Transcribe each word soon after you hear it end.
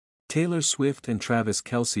Taylor Swift and Travis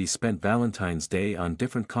Kelce spent Valentine's Day on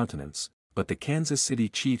different continents, but the Kansas City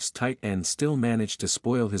Chiefs tight end still managed to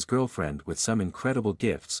spoil his girlfriend with some incredible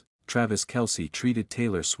gifts. Travis Kelce treated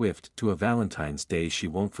Taylor Swift to a Valentine's Day she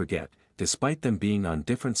won't forget. Despite them being on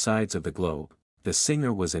different sides of the globe, the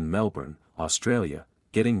singer was in Melbourne, Australia,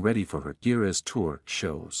 getting ready for her Eras Tour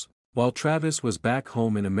shows, while Travis was back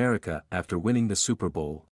home in America after winning the Super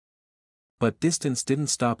Bowl. But distance didn't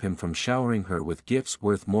stop him from showering her with gifts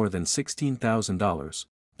worth more than $16,000.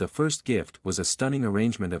 The first gift was a stunning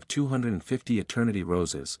arrangement of 250 eternity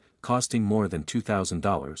roses, costing more than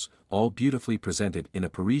 $2,000, all beautifully presented in a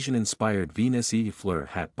Parisian-inspired Venus et Fleur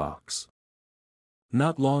hat box.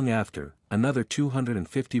 Not long after, another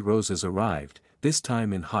 250 roses arrived, this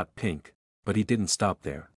time in hot pink, but he didn't stop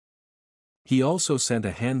there. He also sent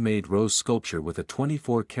a handmade rose sculpture with a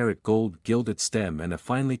 24-karat gold gilded stem and a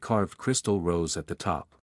finely carved crystal rose at the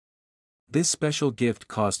top. This special gift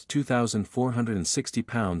cost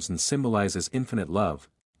 £2,460 and symbolizes infinite love.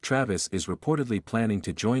 Travis is reportedly planning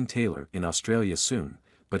to join Taylor in Australia soon,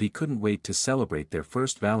 but he couldn't wait to celebrate their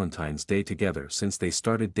first Valentine's Day together since they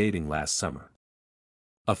started dating last summer.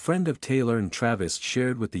 A friend of Taylor and Travis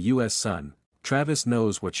shared with the U.S. Sun, "Travis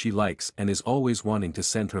knows what she likes and is always wanting to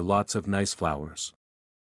send her lots of nice flowers.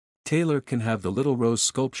 Taylor can have the little rose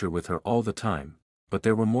sculpture with her all the time," but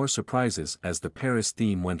there were more surprises as the Paris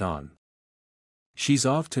theme went on. She's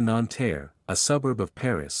off to Nanterre, a suburb of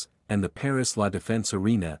Paris, and the Paris La Défense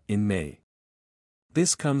Arena in May.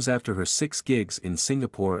 This comes after her 6 gigs in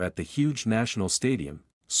Singapore at the huge National Stadium.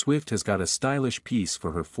 Swift has got a stylish piece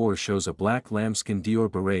for her 4 shows, a black lambskin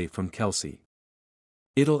Dior beret from Kelce.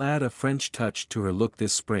 It'll add a French touch to her look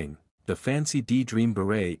this spring. The fancy D-Dream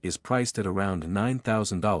beret is priced at around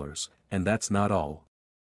 $9,000, and that's not all.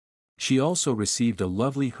 She also received a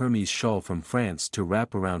lovely Hermes shawl from France to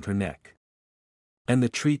wrap around her neck. And the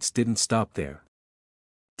treats didn't stop there.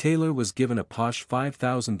 Taylor was given a posh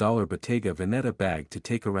 $5,000 Bottega Veneta bag to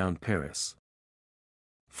take around Paris.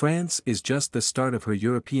 France is just the start of her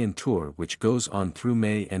European tour, which goes on through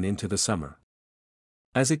May and into the summer.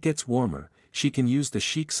 As it gets warmer, she can use the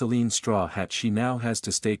chic Celine straw hat she now has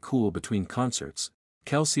to stay cool between concerts.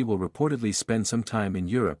 Kelce will reportedly spend some time in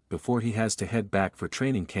Europe before he has to head back for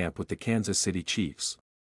training camp with the Kansas City Chiefs.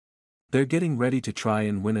 They're getting ready to try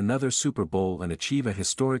and win another Super Bowl and achieve a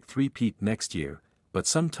historic three-peat next year, but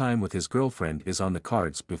some time with his girlfriend is on the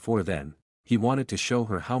cards before then. He wanted to show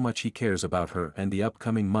her how much he cares about her and the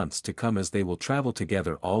upcoming months to come as they will travel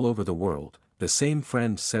together all over the world, the same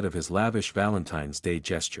friend said of his lavish Valentine's Day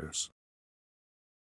gestures.